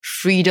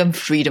freedom,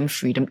 freedom,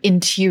 freedom,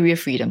 interior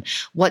freedom.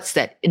 What's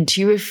that?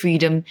 Interior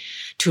freedom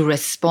to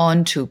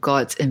respond to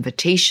God's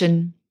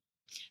invitation.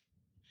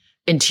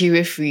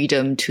 Interior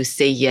freedom to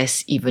say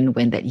yes, even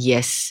when that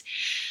yes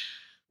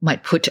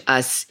might put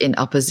us in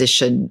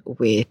opposition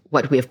with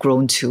what we have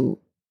grown to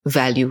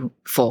value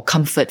for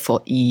comfort,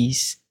 for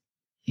ease.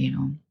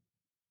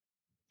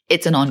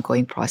 It's an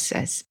ongoing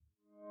process.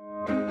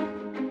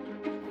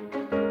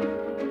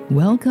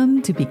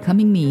 Welcome to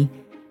Becoming Me,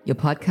 your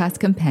podcast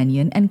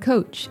companion and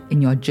coach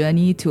in your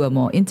journey to a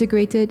more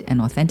integrated and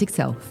authentic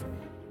self.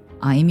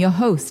 I am your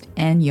host,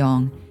 Ann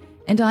Yong,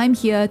 and I'm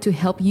here to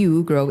help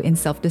you grow in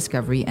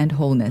self-discovery and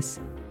wholeness.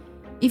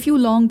 If you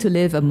long to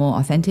live a more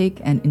authentic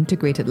and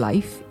integrated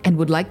life and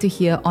would like to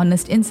hear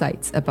honest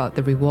insights about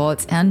the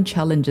rewards and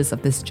challenges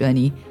of this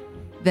journey,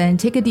 then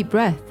take a deep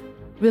breath,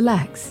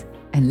 relax,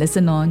 and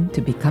listen on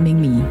to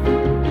Becoming Me.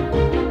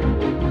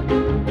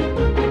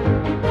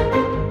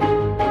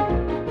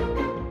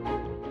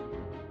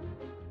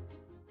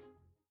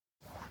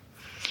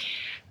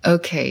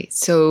 Okay,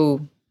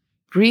 so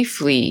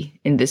briefly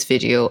in this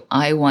video,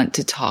 I want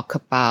to talk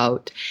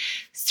about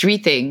 3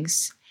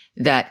 things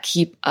that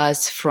keep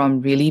us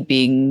from really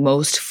being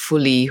most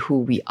fully who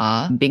we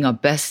are, being our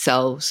best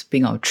selves,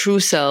 being our true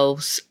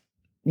selves,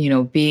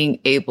 being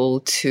able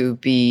to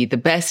be the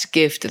best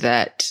gift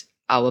that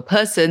our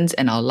persons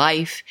and our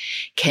life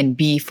can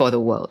be for the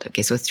world.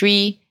 Okay, so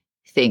 3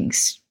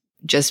 things,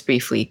 just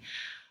briefly.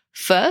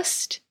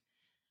 First,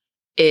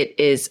 it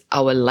is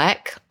our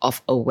lack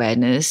of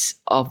awareness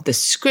of the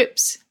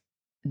scripts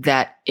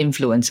that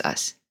influence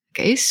us.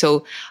 Okay,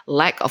 so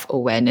lack of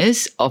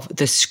awareness of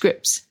the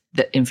scripts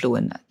that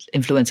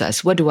influence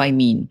us. What do I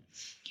mean?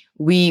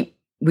 We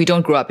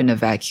don't grow up in a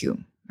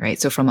vacuum, right?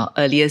 So from our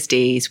earliest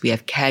days, we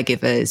have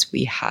caregivers,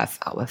 we have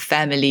our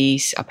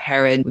families, our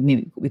parents,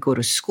 we go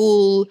to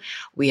school,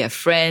 we have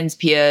friends,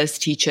 peers,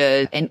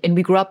 teachers, and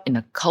we grow up in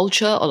a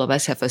culture. All of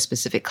us have a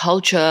specific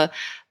culture,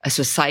 a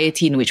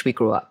society in which we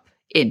grow up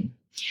in.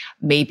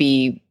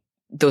 Maybe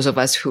those of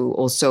us who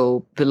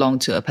also belong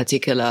to a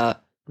particular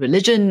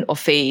religion or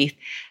faith,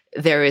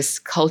 there is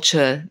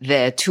culture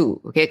there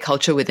too. Okay,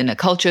 culture within a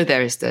culture.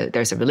 There's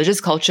a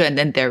religious culture, and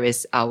then there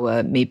is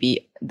our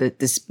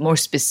this more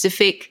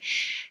specific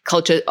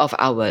culture of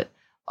our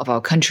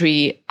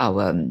country,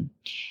 our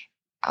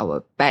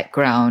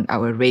background,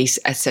 our race,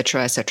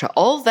 etc., etc.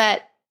 All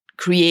that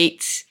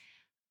creates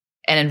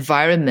an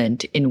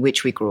environment in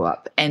which we grow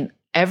up, and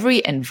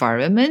every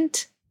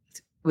environment,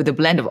 with a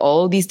blend of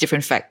all these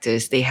different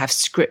factors, they have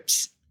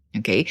scripts.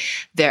 Okay.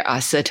 There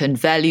are certain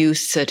values,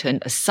 certain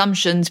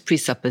assumptions,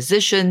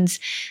 presuppositions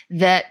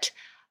that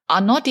are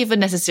not even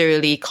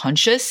necessarily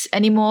conscious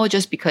anymore,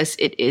 just because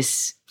it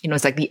is,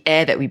 it's like the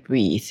air that we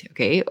breathe.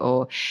 Okay.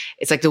 Or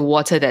it's like the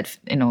water that,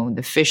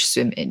 the fish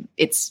swim in.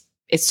 It's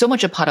so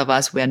much a part of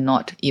us, we're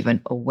not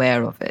even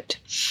aware of it.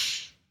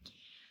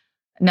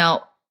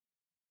 Now,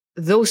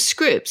 those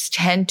scripts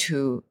tend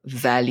to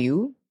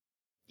value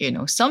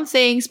some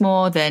things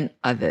more than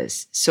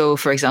others. So,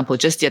 for example,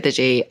 just the other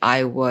day,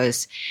 I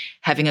was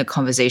having a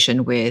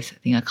conversation with,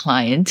 a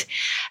client,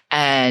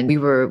 and we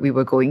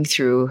were going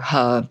through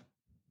her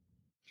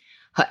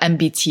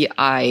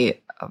MBTI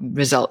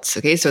results.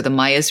 Okay, so the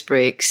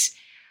Myers-Briggs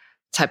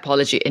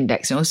typology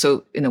index.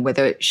 So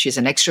whether she's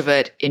an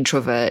extrovert,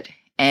 introvert,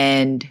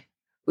 and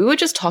we were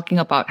just talking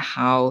about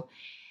how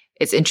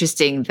it's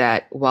interesting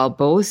that while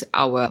both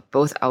our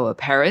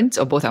parents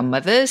or both our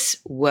mothers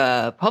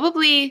were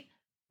probably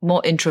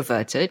more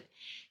introverted,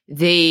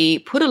 they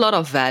put a lot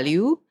of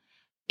value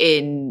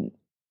in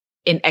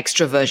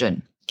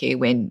extroversion. Okay,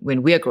 when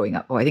we are growing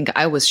up, I think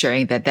I was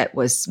sharing that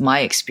was my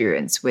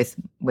experience with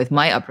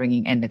my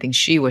upbringing, and I think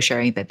she was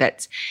sharing that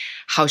that's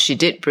how she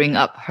did bring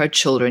up her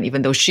children,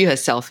 even though she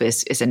herself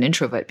is an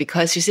introvert,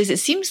 because she says it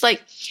seems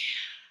like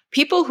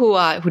people who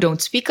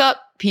don't speak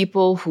up,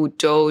 people who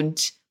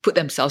don't put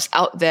themselves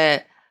out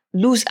there,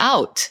 lose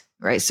out.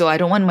 Right. So I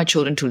don't want my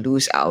children to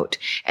lose out.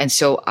 And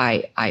so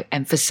I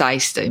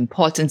emphasize the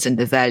importance and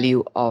the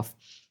value of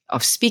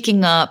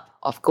speaking up,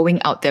 of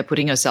going out there,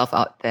 putting yourself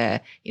out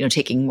there,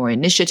 taking more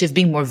initiative,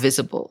 being more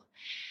visible.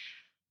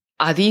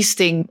 All these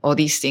things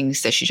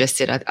that she just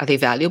said, are they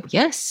valuable?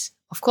 Yes,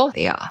 of course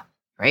they are.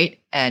 Right.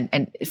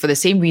 And for the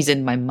same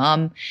reason, my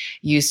mom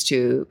used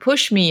to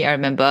push me, I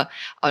remember,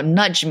 or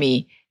nudge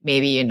me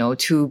maybe,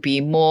 to be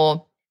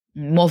more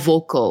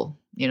vocal,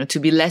 to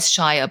be less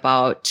shy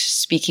about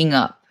speaking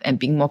up and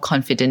being more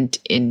confident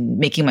in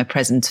making my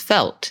presence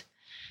felt.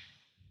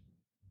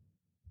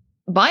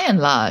 By and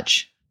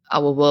large,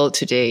 our world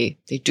today,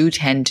 they do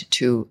tend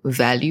to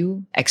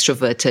value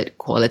extroverted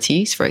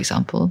qualities, for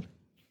example.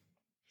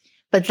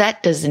 But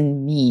that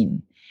doesn't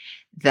mean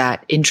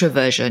that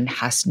introversion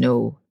has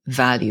no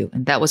value.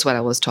 And that was what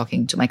I was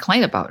talking to my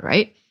client about,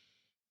 right?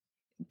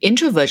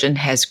 Introversion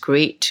has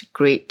great,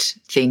 great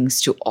things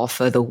to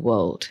offer the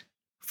world.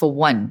 For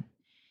one,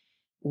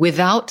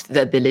 without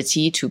the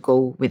ability to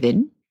go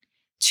within,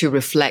 to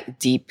reflect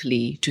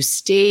deeply, to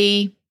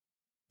stay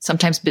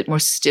sometimes a bit more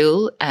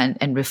still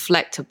and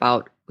reflect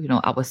about,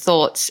 our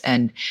thoughts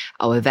and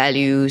our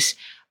values,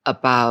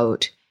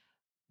 about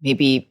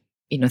maybe,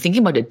 thinking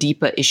about the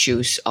deeper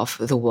issues of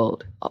the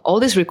world. All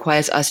this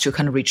requires us to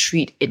kind of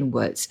retreat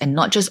inwards and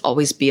not just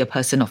always be a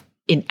person of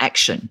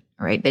inaction,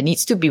 right? There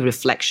needs to be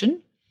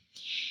reflection.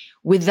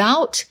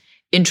 Without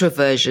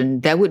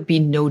introversion, there would be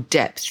no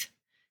depth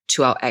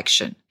to our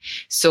action.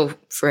 So,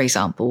 for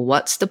example,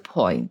 what's the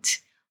point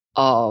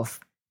of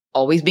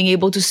always being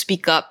able to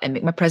speak up and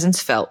make my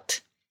presence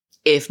felt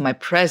if my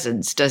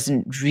presence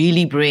doesn't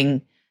really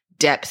bring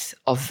depth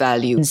of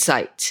value,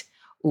 insight,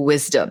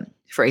 wisdom,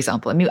 for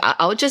example? I mean,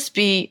 I'll just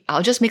make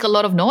a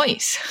lot of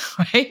noise,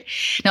 right?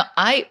 Now,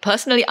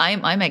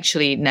 I'm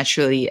actually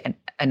naturally an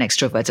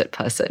extroverted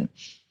person.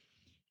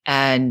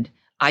 And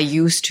I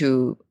used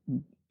to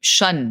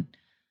shun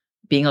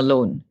being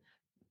alone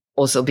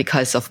also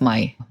because of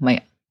my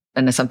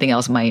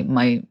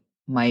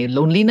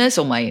loneliness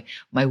or my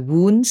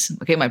wounds,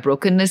 okay, my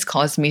brokenness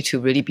caused me to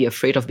really be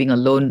afraid of being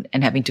alone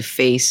and having to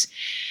face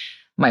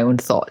my own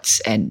thoughts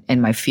and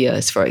my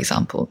fears, for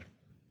example.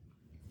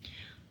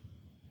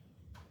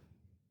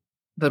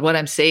 But what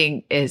I'm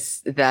saying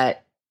is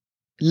that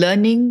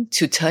learning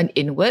to turn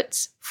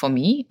inwards for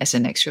me as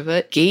an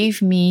extrovert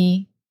gave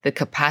me the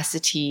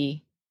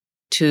capacity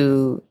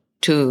to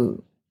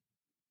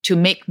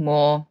make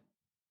more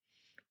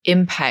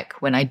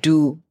impact when I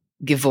do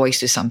give voice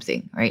to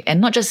something, right?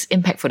 And not just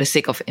impact for the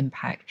sake of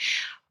impact.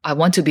 I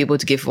want to be able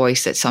to give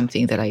voice to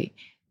something that I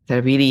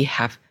really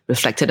have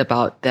reflected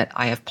about, that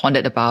I have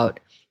pondered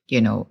about,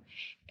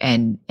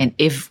 and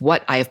if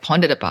what I have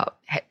pondered about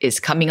is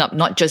coming up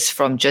not just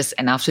from just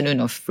an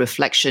afternoon of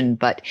reflection,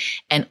 but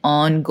an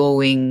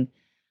ongoing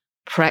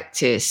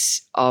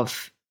practice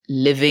of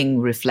living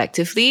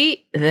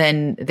reflectively,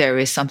 then there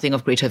is something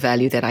of greater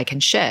value that I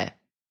can share.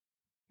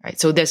 Right.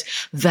 So there's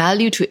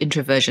value to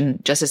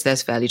introversion just as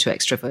there's value to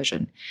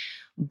extroversion.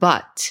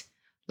 But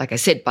like I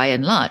said, by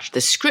and large,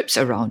 the scripts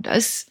around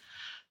us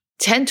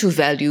tend to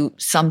value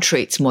some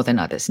traits more than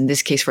others. In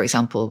this case, for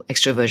example,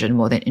 extroversion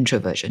more than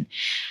introversion.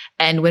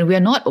 And when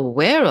we're not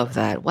aware of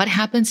that, what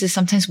happens is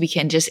sometimes we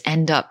can just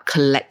end up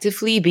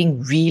collectively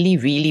being really,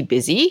 really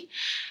busy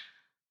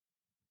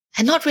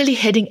and not really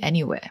heading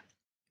anywhere.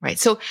 Right.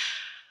 So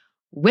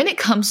when it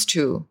comes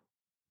to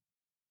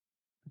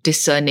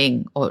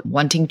discerning or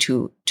wanting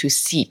to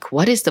seek,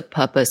 what is the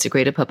purpose, the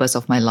greater purpose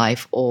of my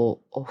life, or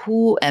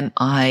who am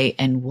I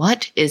and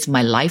what is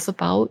my life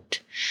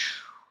about?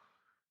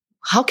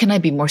 How can I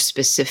be more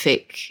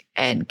specific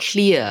and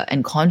clear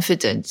and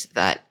confident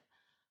that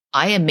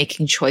I am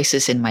making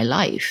choices in my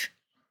life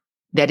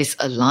that is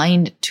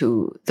aligned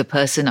to the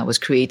person I was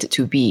created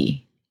to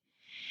be?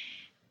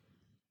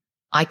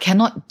 I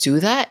cannot do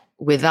that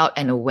without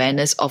an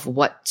awareness of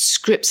what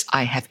scripts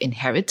I have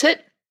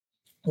inherited,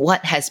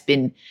 what I've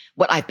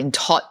been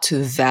taught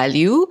to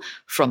value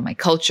from my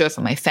culture,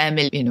 from my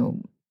family,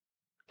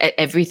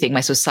 everything,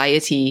 my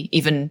society,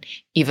 even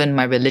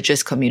my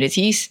religious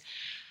communities,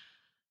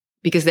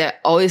 because there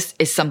always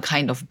is some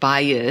kind of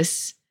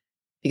bias,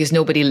 because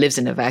nobody lives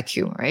in a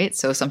vacuum, right?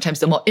 So sometimes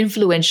the more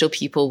influential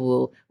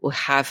people will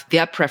have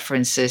their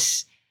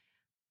preferences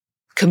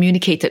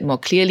communicated more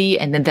clearly,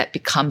 and then that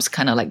becomes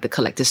kind of like the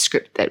collective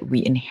script that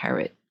we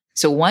inherit.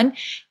 So one,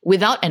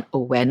 without an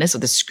awareness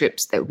of the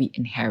scripts that we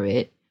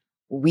inherit,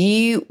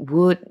 we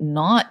would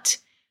not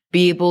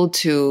be able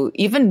to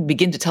even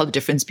begin to tell the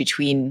difference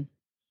between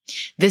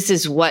this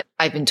is what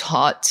I've been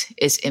taught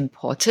is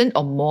important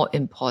or more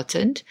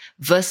important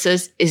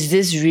versus is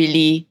this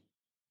really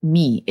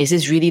me? Is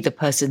this really the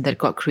person that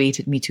God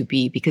created me to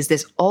be? Because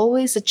there's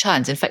always a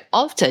chance. In fact,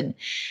 often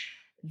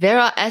there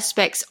are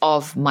aspects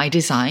of my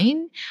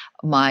design,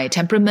 my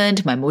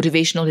temperament, my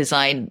motivational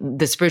design,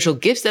 the spiritual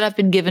gifts that I've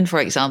been given, for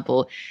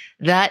example,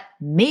 that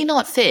may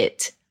not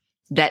fit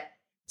that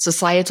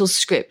societal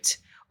script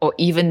or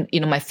even,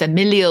 my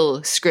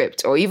familial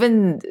script or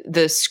even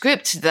the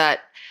script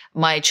that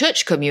my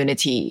church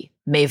community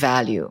may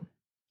value.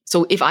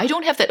 So if I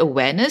don't have that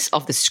awareness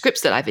of the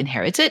scripts that I've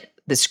inherited,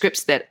 the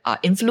scripts that are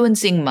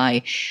influencing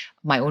my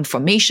own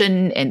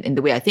formation and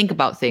the way I think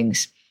about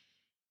things,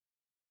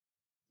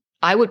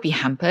 I would be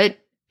hampered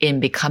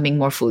in becoming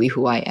more fully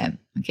who I am.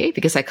 Okay.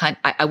 Because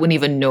I wouldn't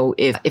even know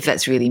if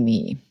that's really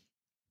me.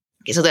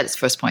 Okay. So that's the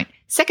first point.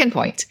 Second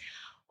point,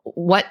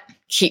 what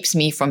keeps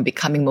me from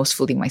becoming most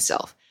fully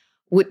myself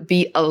would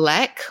be a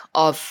lack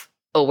of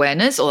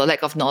awareness or a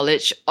lack of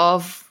knowledge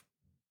of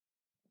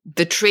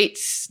the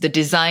traits, the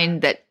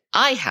design that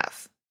I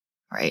have,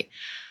 right?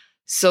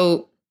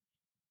 So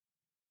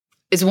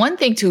it's one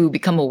thing to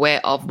become aware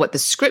of what the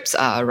scripts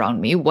are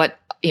around me, what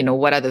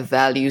are the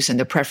values and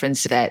the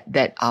preferences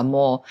that are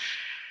more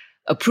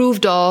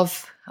approved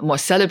of, more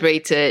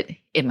celebrated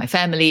in my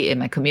family, in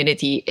my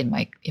community, in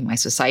my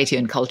society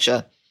and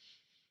culture.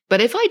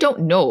 But if I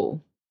don't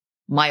know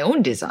my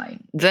own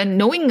design, then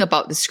knowing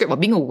about the script or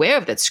being aware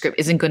of that script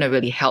isn't going to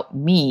really help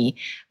me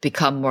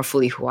become more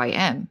fully who I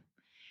am,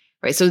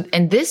 right? So,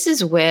 and this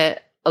is where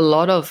a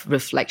lot of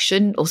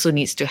reflection also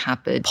needs to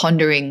happen,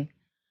 pondering,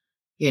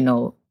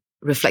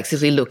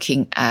 reflexively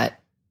looking at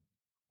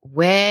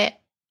where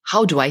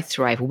how do I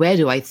thrive? Where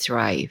do I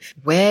thrive?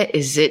 Where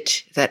is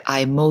it that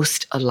I'm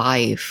most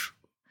alive?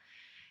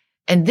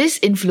 And this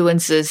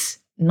influences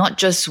not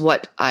just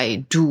what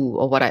I do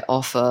or what I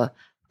offer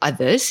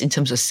others in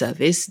terms of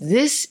service.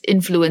 This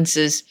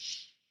influences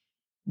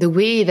the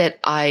way that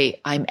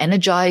I'm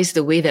energized,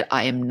 the way that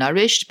I am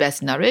nourished,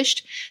 best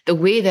nourished, the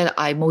way that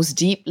I most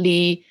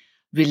deeply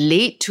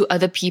relate to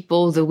other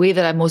people, the way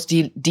that I most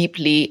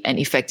deeply and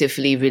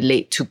effectively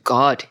relate to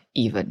God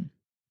even,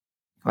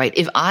 right?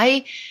 If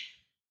I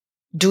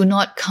do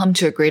not come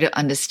to a greater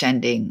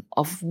understanding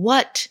of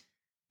what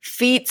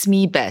feeds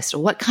me best,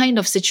 or what kind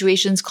of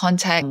situations,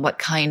 contact, what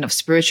kind of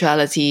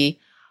spirituality,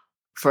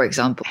 for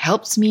example,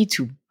 helps me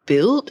to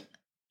build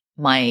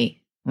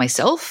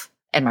myself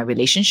and my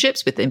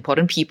relationships with the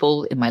important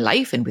people in my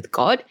life and with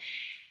God,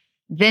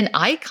 then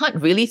I can't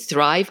really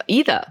thrive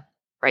either,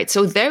 right?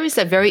 So there is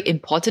a very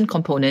important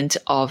component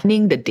of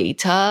finding the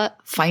data,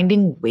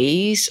 finding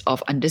ways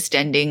of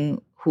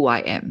understanding who I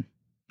am.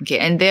 Okay.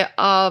 And there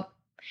are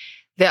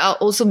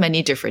also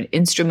many different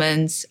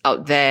instruments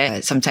out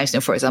there. Sometimes,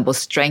 for example,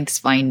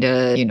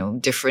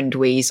 StrengthsFinder, different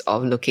ways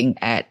of looking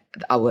at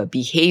our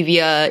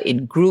behavior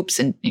in groups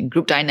and in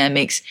group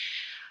dynamics.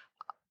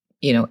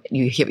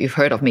 You've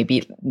heard of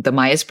maybe the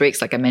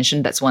Myers-Briggs, like I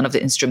mentioned. That's one of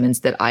the instruments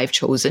that I've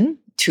chosen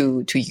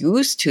to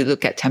use to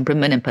look at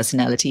temperament and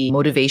personality,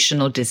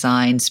 motivational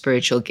design,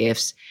 spiritual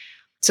gifts.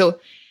 So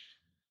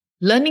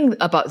learning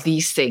about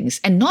these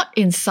things, and not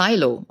in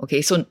silo.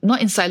 Okay. So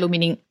not in silo,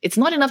 meaning it's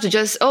not enough to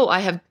just,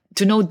 I have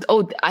to know,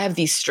 I have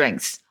these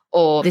strengths,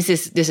 or this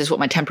is what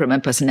my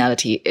temperament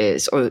personality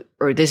is, or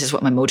this is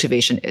what my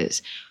motivation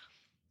is.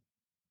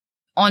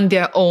 On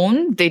their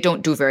own, they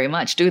don't do very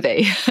much, do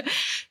they?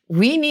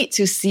 We need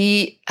to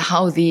see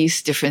how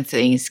these different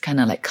things kind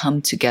of like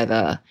come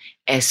together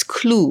as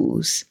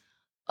clues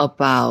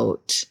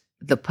about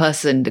the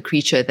person, the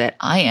creature that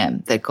I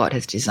am, that God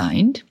has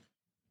designed,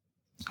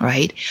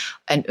 right?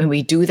 And when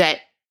we do that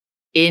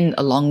in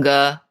a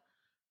longer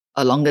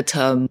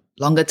term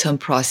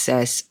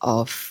process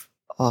of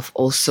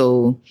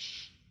also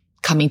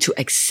coming to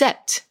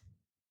accept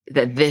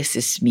that this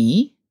is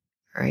me,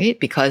 right?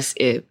 Because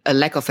a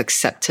lack of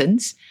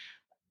acceptance,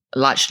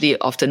 largely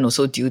often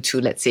also due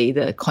to, let's say,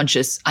 the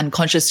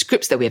unconscious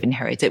scripts that we have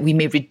inherited, we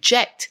may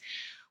reject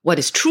what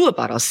is true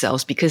about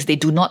ourselves because they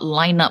do not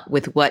line up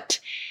with what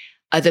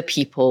other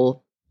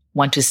people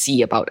want to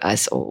see about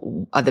us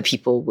or other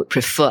people would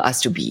prefer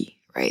us to be,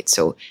 right?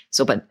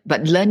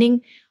 But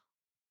learning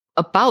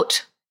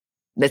about,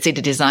 let's say,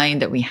 the design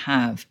that we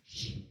have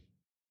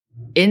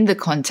in the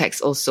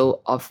context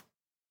also of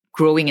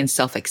growing in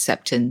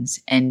self-acceptance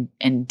and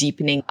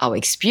deepening our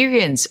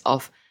experience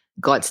of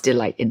God's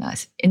delight in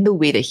us, in the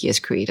way that He has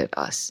created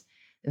us.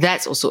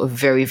 That's also a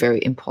very,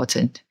 very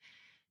important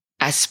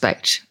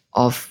aspect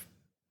of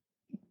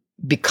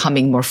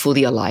becoming more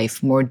fully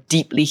alive, more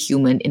deeply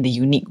human in the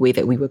unique way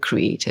that we were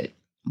created.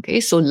 Okay,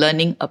 so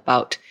learning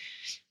about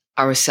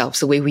ourselves,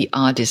 the way we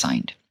are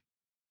designed.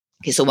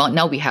 Okay, so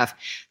now we have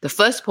the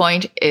first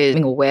point is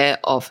being aware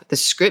of the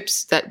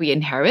scripts that we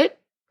inherit,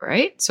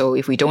 right? So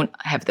if we don't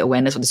have the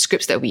awareness of the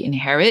scripts that we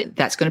inherit,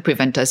 that's going to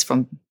prevent us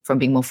from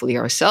being more fully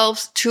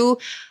ourselves. 2,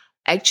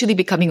 actually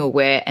becoming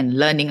aware and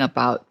learning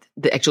about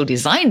the actual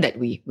design that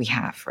we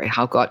have, right?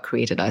 How God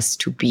created us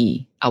to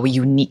be, our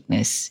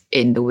uniqueness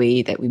in the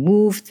way that we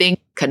move, think,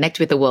 connect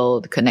with the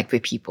world, connect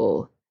with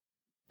people,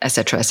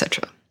 etc.,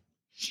 etc.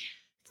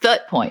 Third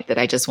point that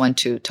I just want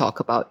to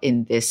talk about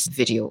in this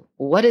video.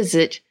 What is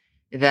it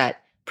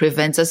that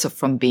prevents us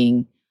from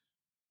being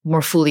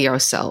more fully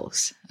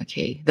ourselves?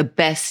 Okay, the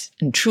best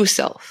and true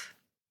self.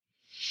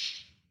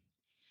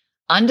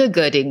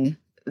 Undergirding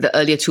the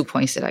earlier 2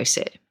 points that I've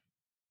said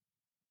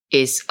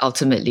is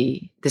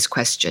ultimately this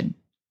question: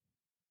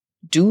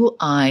 do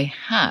I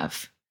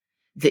have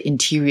the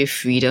interior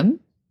freedom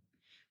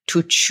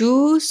to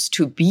choose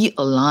to be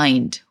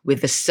aligned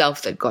with the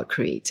self that God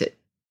created?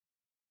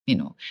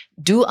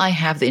 Do I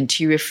have the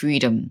interior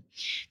freedom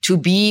to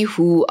be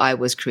who I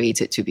was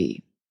created to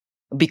be?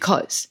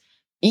 Because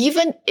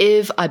even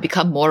if I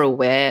become more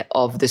aware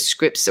of the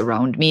scripts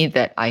around me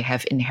that I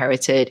have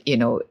inherited,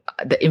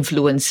 the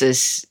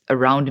influences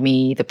around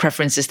me, the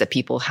preferences that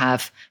people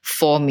have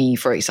for me,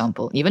 for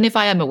example, even if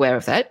I am aware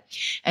of that,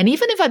 and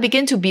even if I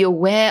begin to be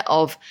aware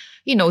of,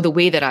 the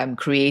way that I'm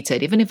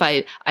created, even if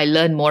I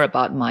learn more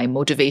about my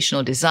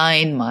motivational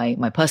design,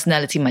 my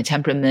personality, my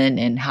temperament,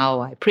 and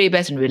how I pray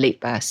best and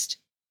relate best,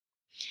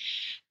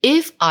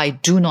 if I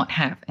do not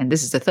have, and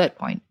this is the third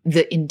point,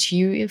 the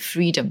interior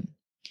freedom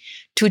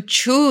to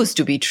choose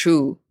to be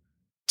true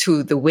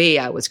to the way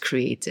I was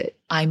created,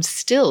 I'm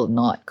still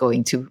not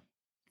going to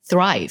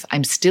thrive.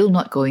 I'm still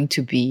not going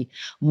to be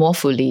more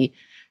fully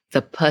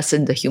the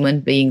person, the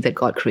human being that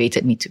God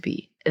created me to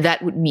be.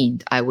 That would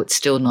mean I would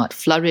still not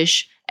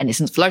flourish. And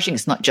flourishing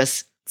is not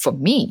just for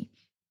me.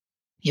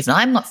 If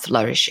I'm not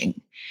flourishing,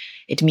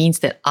 it means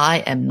that I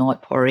am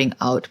not pouring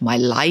out my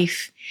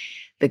life,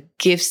 the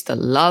gifts, the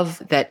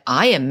love that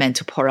I am meant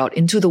to pour out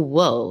into the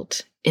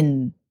world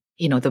in,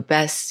 the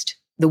best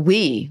the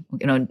way,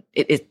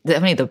 it's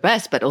definitely the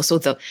best, but also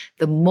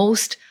the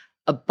most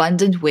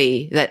abundant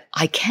way that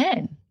I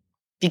can.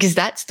 Because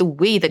that's the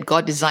way that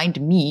God designed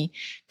me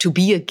to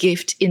be a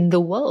gift in the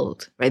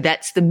world, right?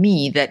 That's the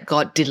me that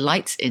God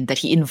delights in, that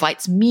he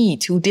invites me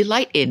to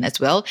delight in as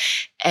well.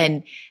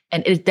 And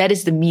that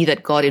is the me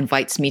that God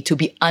invites me to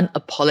be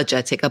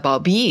unapologetic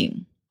about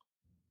being.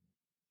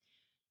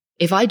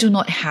 If I do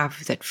not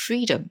have that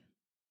freedom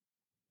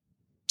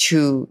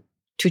to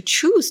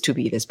choose to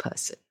be this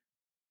person,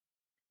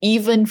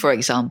 even, for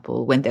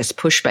example, when there's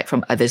pushback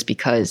from others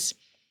because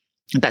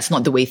that's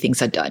not the way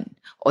things are done,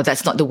 or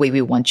that's not the way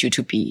we want you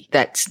to be,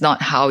 that's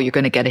not how you're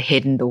going to get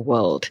ahead in the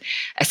world,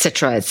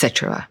 etc.,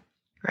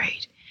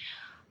 right?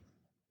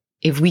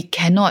 If we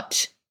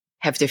cannot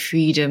have the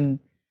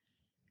freedom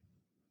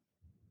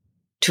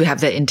to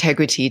have the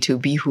integrity to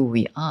be who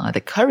we are,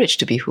 the courage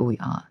to be who we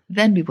are,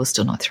 then we will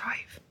still not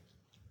thrive.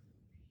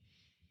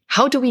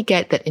 How do we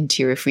get that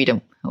interior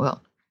freedom?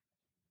 Well,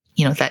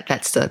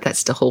 that's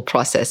the whole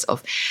process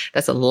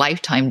that's a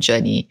lifetime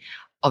journey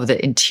of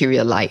the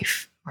interior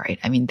life. Right.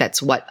 I mean,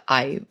 that's what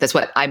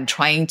I'm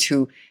trying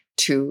to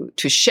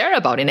share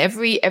about in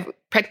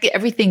practically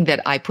everything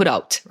that I put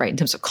out, right? In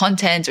terms of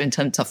content or in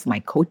terms of my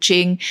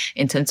coaching,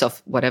 in terms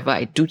of whatever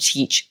I do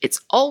teach, it's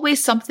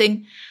always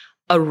something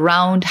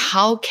around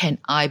how can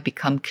I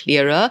become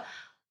clearer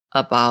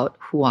about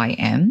who I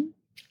am,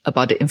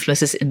 about the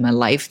influences in my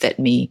life that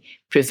may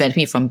prevent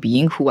me from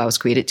being who I was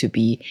created to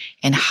be,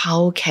 and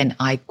how can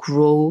I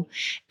grow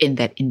in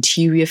that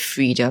interior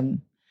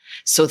freedom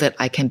so that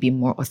I can be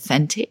more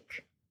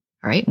authentic,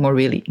 right?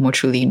 More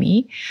truly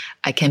me.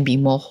 I can be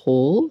more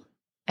whole.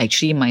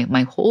 Actually,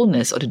 my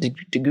wholeness, or the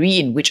degree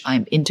in which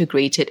I'm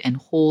integrated and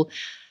whole,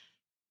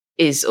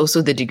 is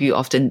also the degree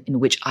often in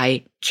which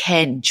I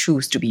can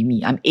choose to be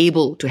me. I'm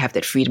able to have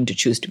that freedom to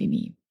choose to be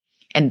me.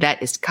 And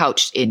that is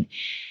couched in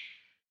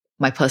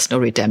my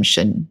personal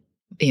redemption,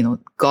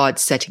 God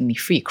setting me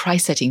free,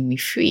 Christ setting me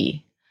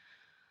free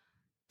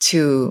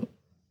to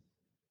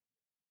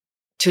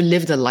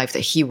live the life that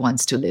he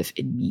wants to live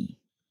in me,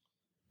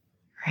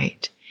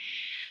 right?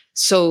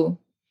 So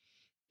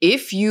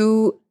if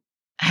you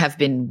have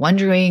been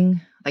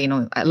wondering,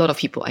 a lot of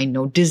people I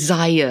know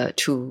desire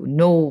to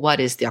know what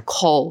is their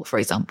call, for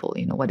example,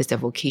 what is their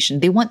vocation.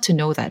 They want to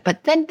know that,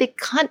 but then they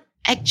can't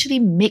actually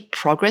make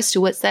progress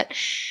towards that.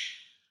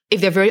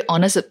 If they're very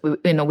honest,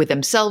 with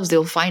themselves,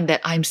 they'll find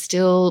that I'm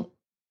still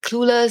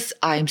clueless.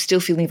 I'm still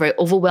feeling very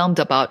overwhelmed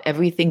about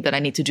everything that I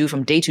need to do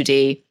from day to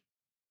day.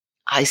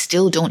 I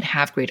still don't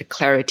have greater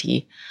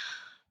clarity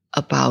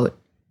about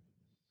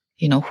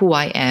who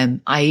I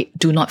am. I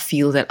do not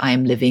feel that I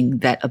am living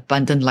that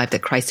abundant life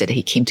that Christ said that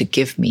he came to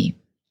give me.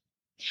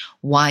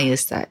 Why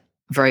is that?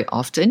 Very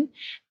often,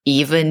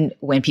 even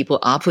when people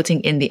are putting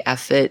in the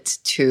effort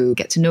to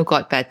get to know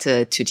God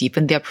better, to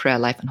deepen their prayer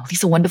life, and all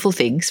these are wonderful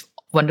things,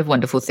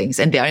 wonderful things,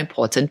 and they are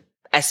important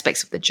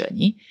aspects of the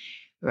journey,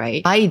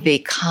 right? Why they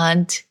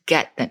can't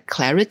get that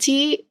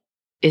clarity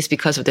is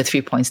because of the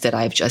 3 points that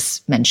I've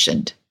just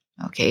mentioned.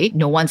 Okay.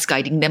 No one's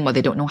guiding them, or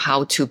they don't know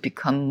how to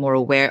become more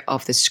aware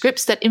of the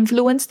scripts that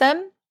influence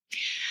them.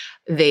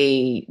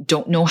 They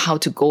don't know how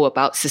to go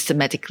about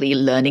systematically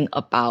learning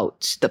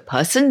about the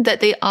person that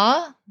they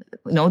are,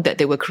 that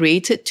they were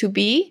created to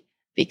be,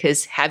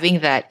 because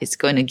having that is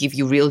going to give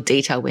you real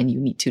data when you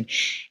need to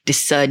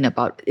discern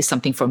about is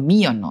something for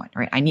me or not,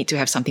 right? I need to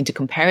have something to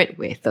compare it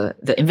with,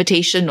 the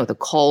invitation or the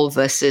call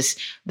versus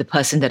the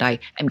person that I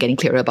am getting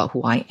clearer about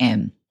who I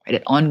am, right?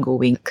 An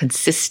ongoing,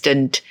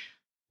 consistent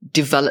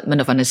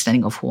development of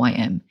understanding of who I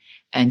am.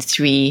 And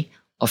 3,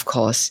 of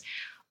course,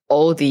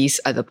 all these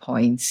other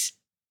points,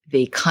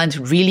 they can't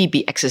really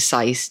be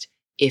exercised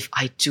if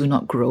I do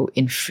not grow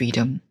in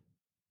freedom.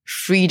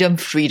 Freedom,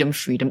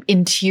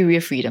 interior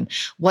freedom.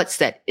 What's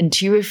that?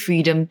 Interior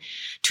freedom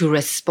to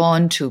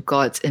respond to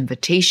God's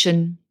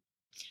invitation.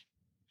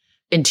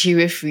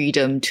 Interior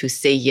freedom to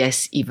say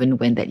yes, even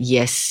when that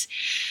yes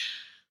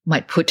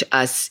might put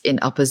us in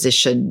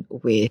opposition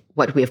with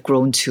what we have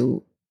grown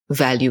to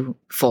value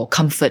for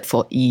comfort,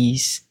 for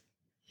ease.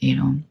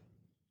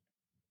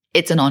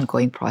 It's an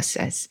ongoing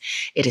process.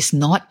 It is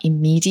not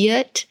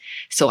immediate.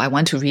 So I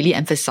want to really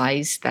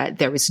emphasize that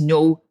there is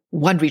no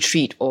one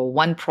retreat or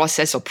one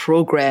process or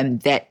program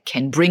that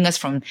can bring us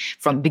from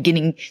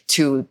beginning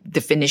to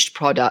the finished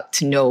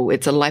product. No,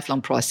 it's a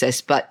lifelong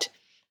process, but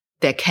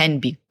there can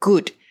be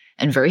good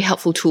and very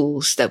helpful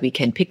tools that we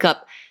can pick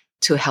up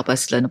to help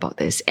us learn about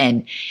this.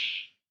 And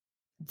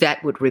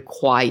that would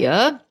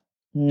require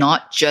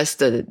not just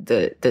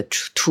the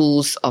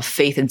tools of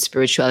faith and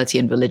spirituality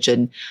and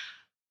religion,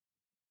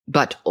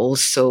 but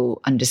also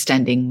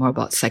understanding more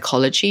about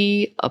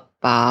psychology,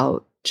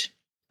 about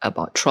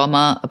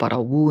trauma, about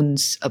our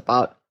wounds,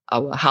 about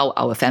how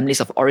our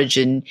families of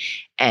origin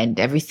and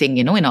everything,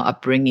 in our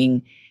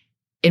upbringing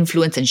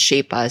influence and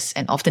shape us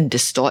and often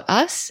distort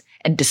us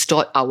and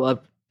distort our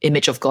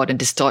image of God and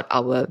distort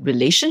our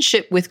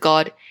relationship with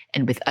God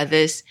and with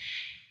others,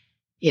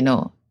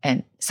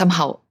 and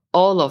somehow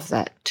all of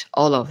that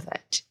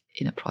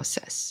in a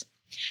process.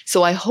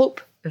 So I hope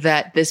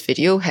that this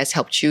video has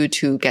helped you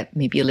to get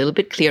maybe a little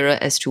bit clearer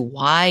as to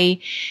why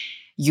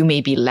you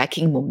may be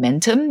lacking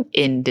momentum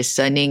in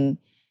discerning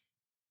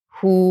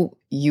who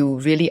you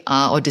really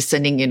are, or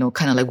discerning,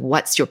 kind of like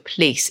what's your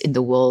place in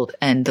the world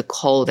and the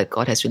call that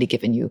God has really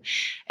given you.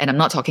 And I'm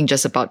not talking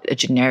just about a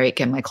generic,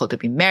 am I called to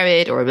be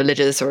married or a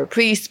religious or a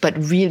priest, but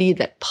really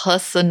that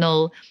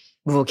personal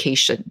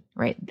vocation,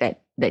 right? That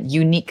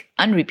unique,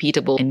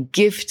 unrepeatable and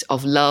gift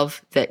of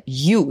love that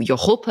you, your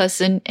whole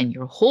person and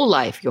your whole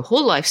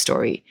life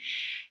story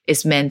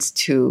is meant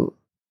to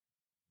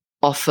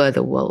offer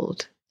the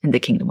world in the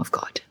kingdom of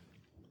God.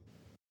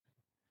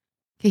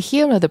 Okay,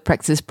 here are the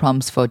practice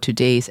prompts for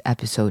today's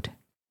episode.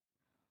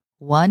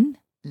 1.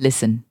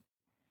 Listen.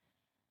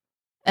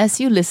 As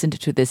you listened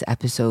to this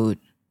episode,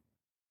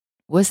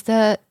 was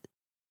there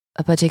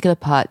a particular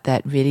part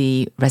that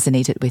really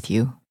resonated with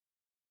you?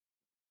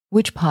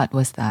 Which part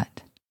was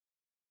that?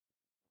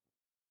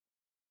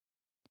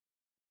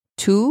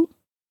 2.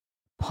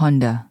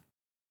 Ponder.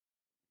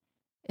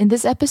 In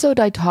this episode,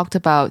 I talked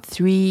about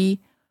 3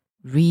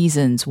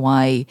 reasons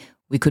why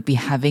we could be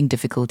having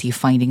difficulty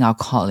finding our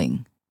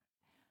calling.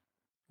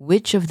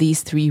 Which of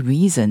these 3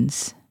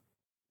 reasons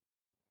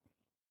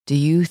do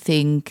you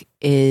think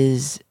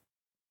is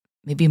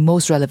maybe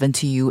most relevant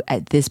to you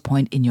at this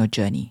point in your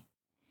journey?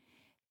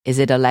 Is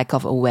it a lack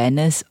of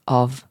awareness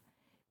of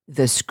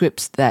the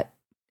scripts that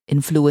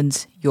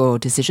influence your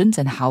decisions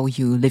and how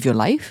you live your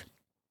life?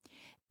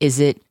 Is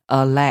it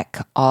a lack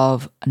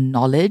of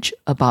knowledge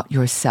about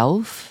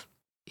yourself,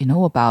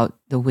 about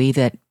the way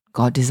that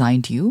God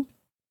designed you?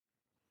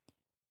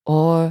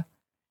 Or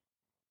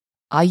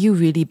are you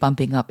really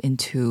bumping up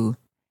into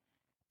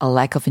a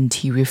lack of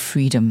interior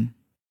freedom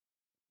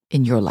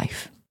in your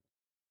life?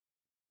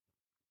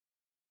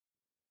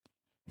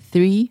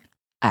 3.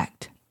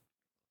 Act.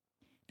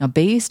 Now,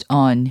 based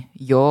on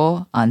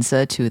your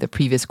answer to the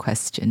previous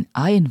question,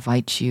 I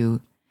invite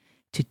you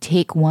to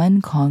take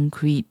one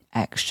concrete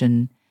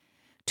action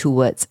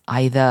towards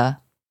either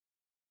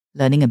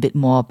learning a bit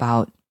more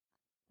about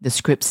the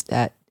scripts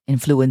that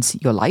influence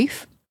your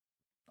life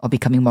or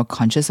becoming more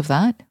conscious of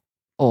that,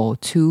 or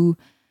 2,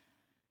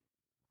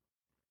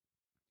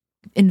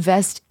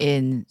 invest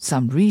in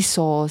some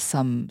resource,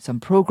 some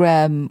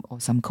program or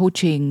some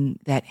coaching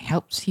that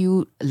helps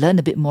you learn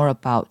a bit more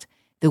about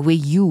the way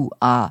you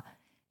are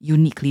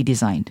uniquely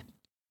designed.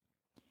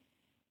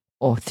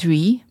 Or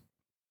 3,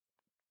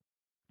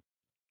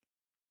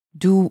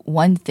 do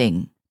one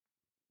thing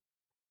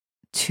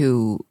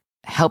to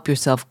help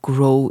yourself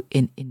grow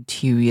in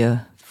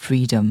interior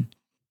freedom.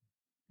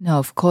 Now,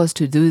 of course,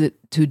 to do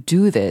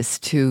this,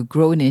 to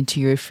grow in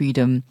interior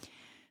freedom,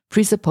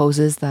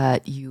 presupposes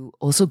that you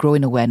also grow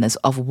in awareness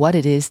of what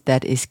it is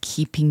that is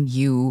keeping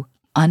you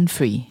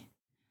unfree.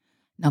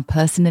 Now,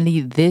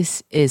 personally,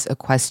 this is a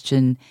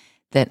question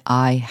that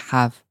I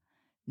have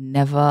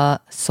never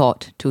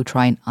sought to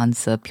try and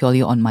answer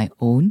purely on my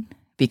own,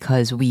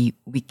 because we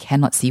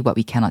cannot see what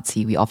we cannot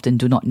see. We often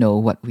do not know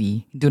what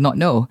we do not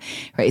know,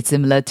 right? It's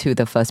similar to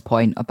the first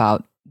point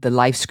about the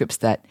life scripts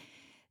that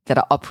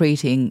are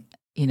operating,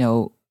 in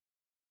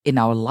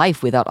our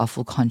life without our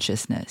full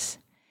consciousness.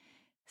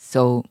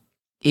 So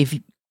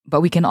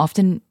but we can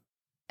often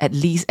at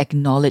least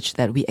acknowledge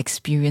that we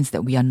experience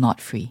that we are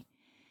not free.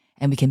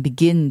 And we can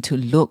begin to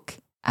look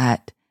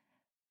at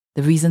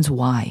the reasons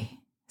why.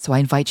 So I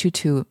invite you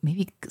to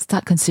maybe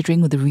start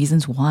considering the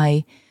reasons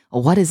why,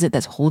 or what is it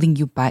that's holding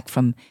you back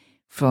from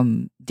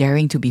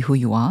daring to be who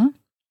you are.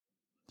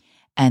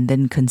 And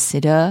then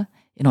consider,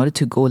 in order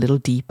to go a little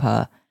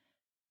deeper,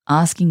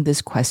 asking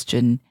this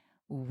question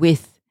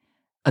with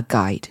a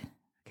guide,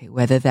 okay,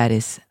 whether that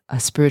is a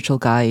spiritual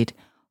guide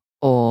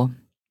or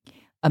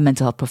a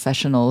mental health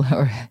professional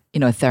or,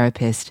 a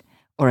therapist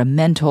or a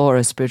mentor or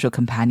a spiritual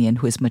companion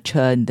who is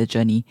mature in the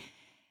journey.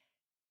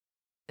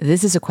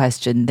 This is a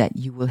question that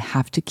you will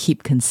have to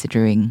keep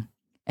considering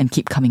and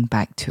keep coming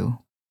back to.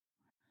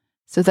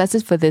 So that's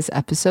it for this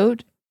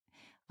episode.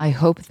 I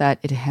hope that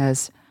it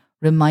has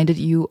reminded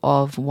you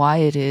of why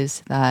it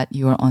is that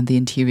you are on the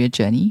interior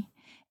journey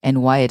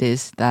and why it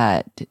is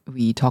that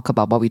we talk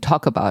about what we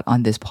talk about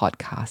on this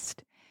podcast.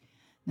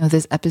 Now,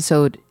 this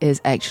episode is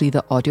actually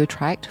the audio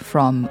track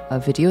from a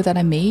video that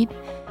I made.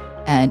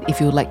 And if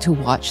you would like to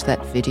watch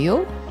that video,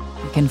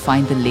 you can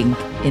find the link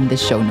in the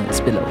show notes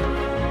below.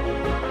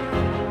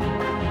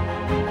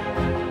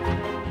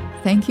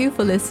 Thank you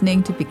for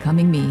listening to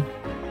Becoming Me,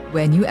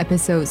 where new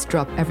episodes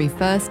drop every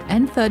first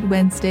and third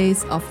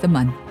Wednesdays of the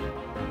month.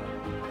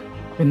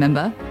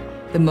 Remember,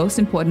 the most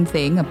important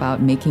thing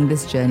about making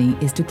this journey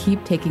is to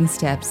keep taking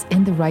steps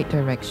in the right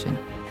direction,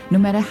 no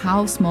matter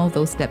how small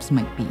those steps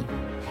might be.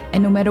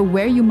 And no matter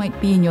where you might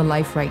be in your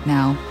life right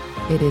now,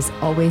 it is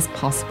always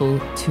possible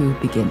to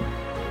begin.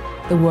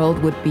 The world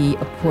would be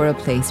a poorer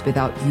place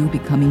without you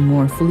becoming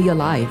more fully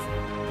alive.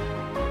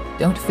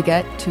 Don't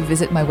forget to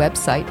visit my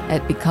website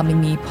at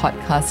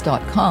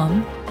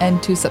becomingmepodcast.com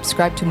and to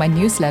subscribe to my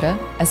newsletter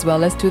as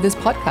well as to this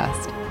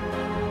podcast.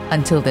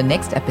 Until the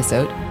next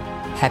episode,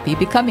 happy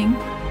becoming!